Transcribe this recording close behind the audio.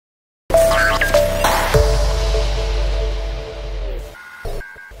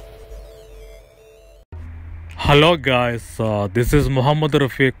Hello guys, this is Muhammad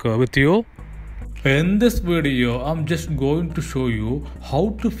Rafiq with you. In this video, I'm just going to show you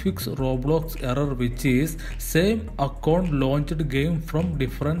how to fix Roblox error, which is same account launched game from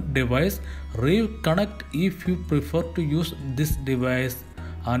different device. Reconnect if you prefer to use this device,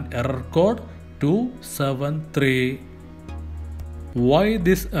 and error code 273. Why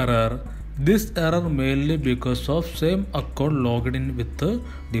this error? This error mainly because of same account logged in with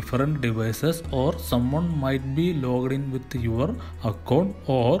different devices, or someone might be logged in with your account,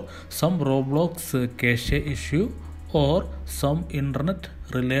 or some Roblox cache issue, or some internet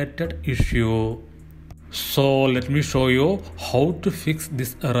related issue. So let me show you how to fix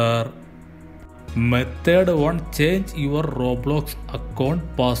this error. Method 1. Change your Roblox account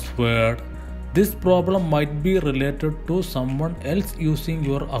password. This problem might be related to someone else using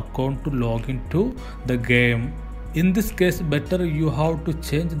your account to log into the game. In this case, better you have to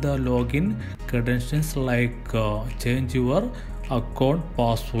change the login credentials, like change your account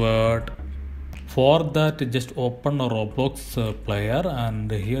password. For that, just open a Roblox player, and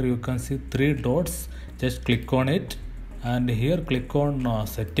here you can see three dots. Just click on it, and here click on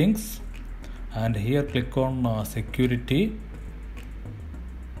settings, and here click on security.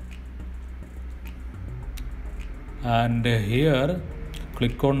 And here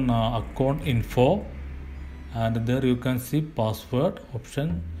click on account info, and there you can see password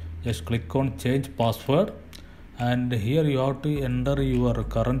option. Just click on change password, and here you have to enter your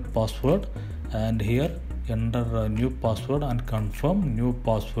current password, and here enter a new password and confirm new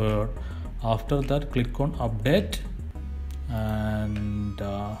password. After that, click on update, and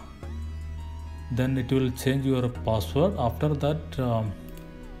then it will change your password. After that,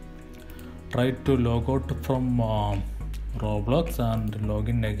 try to log out from Roblox and log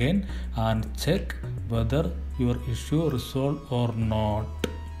in again, and check whether your issue resolved or not.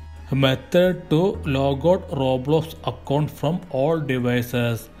 Method 2. Log out Roblox account from all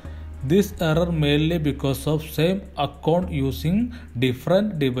devices. This error mainly because of same account using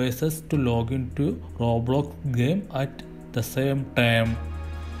different devices to log into Roblox game at the same time.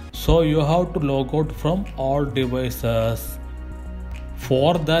 So you have to log out from all devices.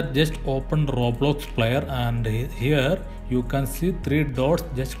 For that, just open Roblox player, and here you can see three dots.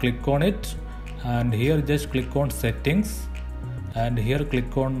 Just click on it, and here just click on settings, and here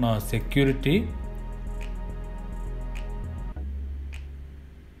click on security.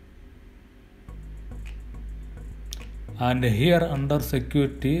 And here under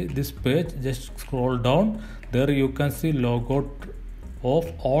security, this page, just scroll down. There you can see logout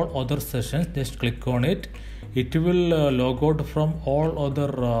of all other sessions. Just click on it. It will log out from all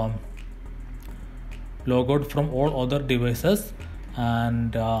other devices,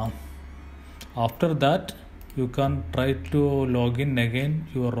 and after that you can try to log in again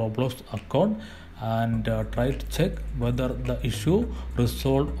your Roblox account, and try to check whether the issue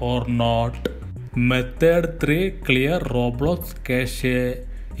resolved or not. Method 3. Clear Roblox cache.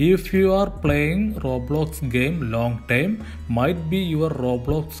 If you are playing Roblox game long time, might be your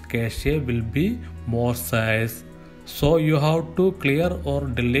Roblox cache will be more size. So you have to clear or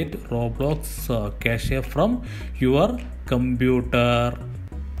delete Roblox cache from your computer.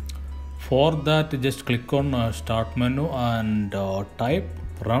 For that, just click on start menu, and type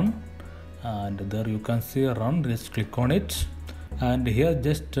run, and there you can see run. Just click on it, and here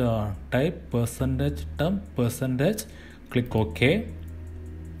just type %temp%. Click OK,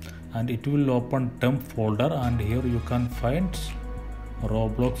 and it will open temp folder, and here you can find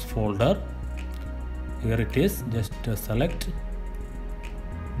Roblox folder. Here it is. Just select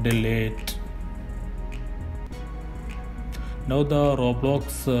delete. Now the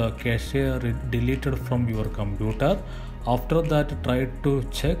Roblox cache deleted from your computer. After that, try to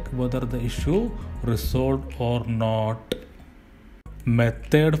check whether the issue resolved or not.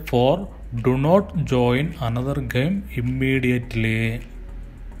 Method 4. Do not join another game immediately.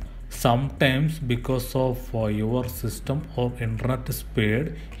 Sometimes because of your system or internet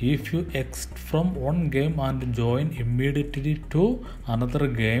speed, if you exit from one game and join immediately to another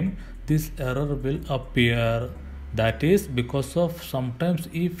game, this error will appear. That is because of sometimes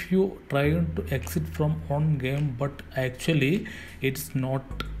if you try to exit from one game, but actually it's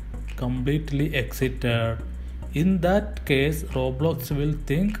not completely exited. In that case, Roblox will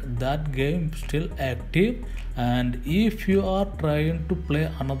think that game still active, and if you are trying to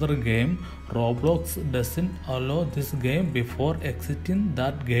play another game, Roblox doesn't allow this game before exiting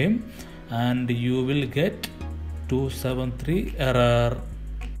that game, and you will get 273 error.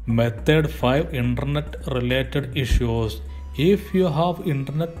 Method 5. Internet related issues. If you have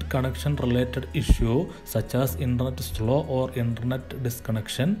internet connection related issue such as internet slow or internet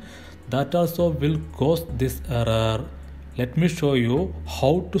disconnection, that also will cause this error. Let me show you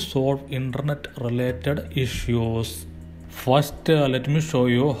how to solve internet related issues. First, let me show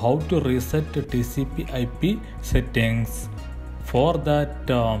you how to reset TCP IP settings. For that,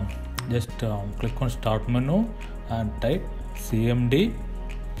 just click on Start menu and type CMD,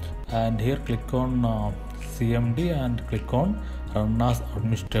 and here click on CMD and click on Run as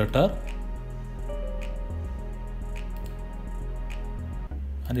Administrator,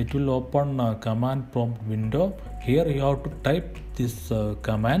 and it will open a command prompt window. Here you have to type these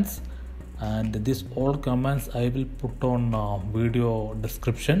commands, and this all commands I will put on video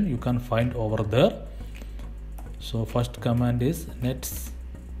description, you can find over there. So first command is netsh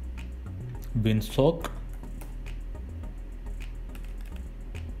winsock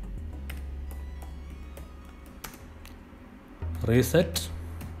reset,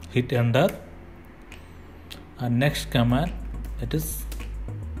 hit enter, and next command, it is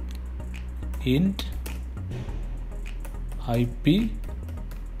int IP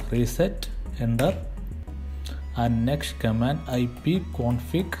reset, enter, and next command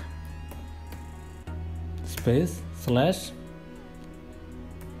ipconfig space slash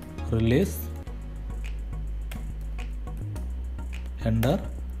release, enter,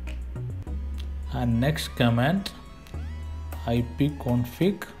 and next command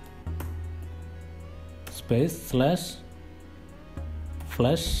ipconfig space slash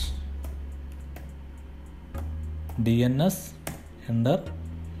flushdns, enter,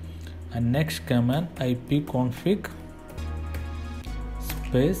 and next command ipconfig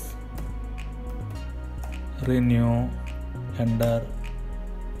space renew, enter.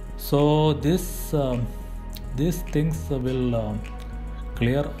 So these things will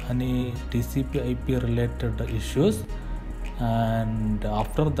clear any TCP IP related issues, and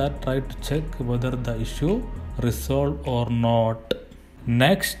after that try to check whether the issue resolved or not.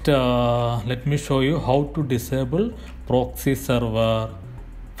 Next, let me show you how to disable proxy server.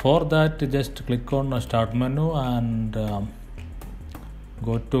 For that, just click on Start menu and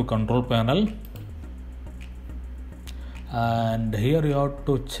go to Control Panel, and here you have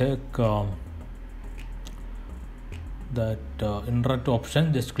to check that internet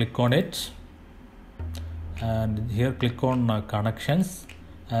option. Just click on it, and here click on connections,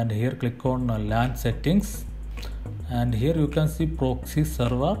 and here click on LAN settings, and here you can see proxy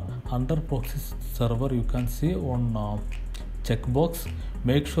server. Under proxy server you can see on checkbox,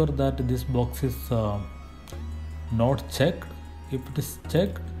 make sure that this box is not checked. If it is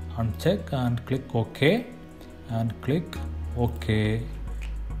checked, uncheck and click OK, and click OK.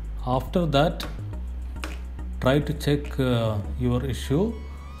 After that, try to check your issue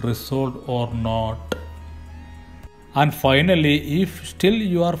resolved or not. And finally, if still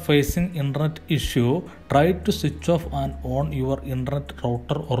you are facing internet issue, try to switch off and on your internet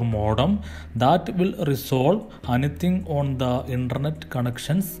router or modem. That will resolve anything on the internet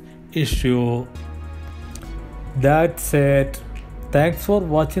connections issue. That's it. Thanks for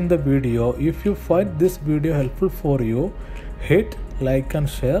watching the video. If you find this video helpful for you, hit like and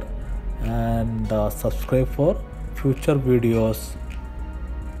share, and subscribe for future videos.